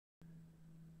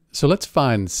So let's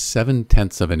find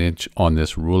 7/10 of an inch on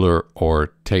this ruler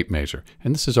or tape measure.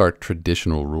 And this is our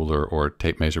traditional ruler or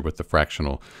tape measure with the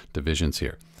fractional divisions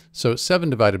here. So 7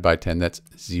 divided by 10, that's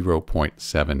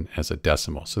 0.7 as a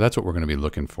decimal. So that's what we're going to be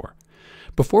looking for.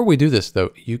 Before we do this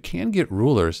though, you can get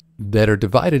rulers that are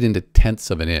divided into tenths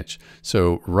of an inch.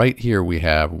 So right here we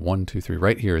have 1, 2, 3,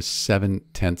 right here is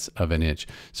 7/10 of an inch.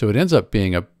 So it ends up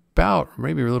being about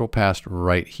maybe a little past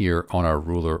right here on our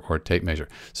ruler or tape measure.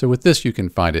 So with this, you can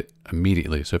find it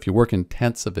immediately. So if you work in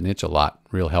tenths of an inch a lot,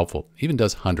 real helpful. Even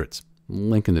does hundredths.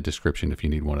 Link in the description if you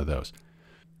need one of those.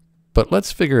 But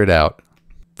let's figure it out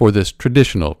for this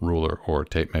traditional ruler or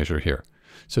tape measure here.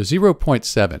 So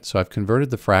 0.7, so I've converted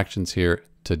the fractions here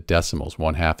to decimals.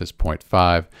 1/2 is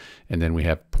 0.5, and then we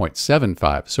have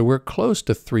 0.75. So we're close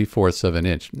to 3/4 of an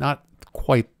inch, not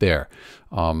quite there.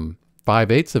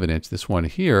 5/8 of an inch, this one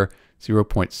here,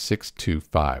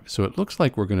 0.625. So it looks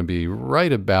like we're going to be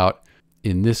right about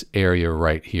in this area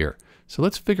right here. So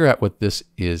let's figure out what this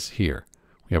is here.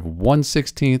 We have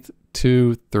 1/16,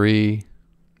 2, 3,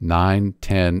 9,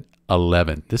 10,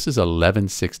 11. This is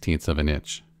 11/16 of an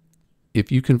inch. If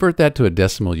you convert that to a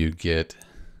decimal, you get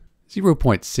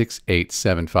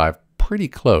 0.6875, pretty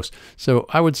close. So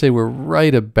I would say we're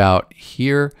right about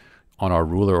here on our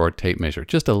ruler or tape measure,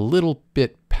 just a little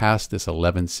bit past this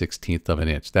 11/16 of an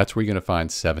inch. That's where you're going to find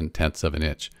 7/10 of an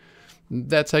inch.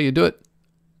 That's how you do it.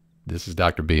 This is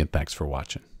Dr. B, and thanks for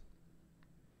watching.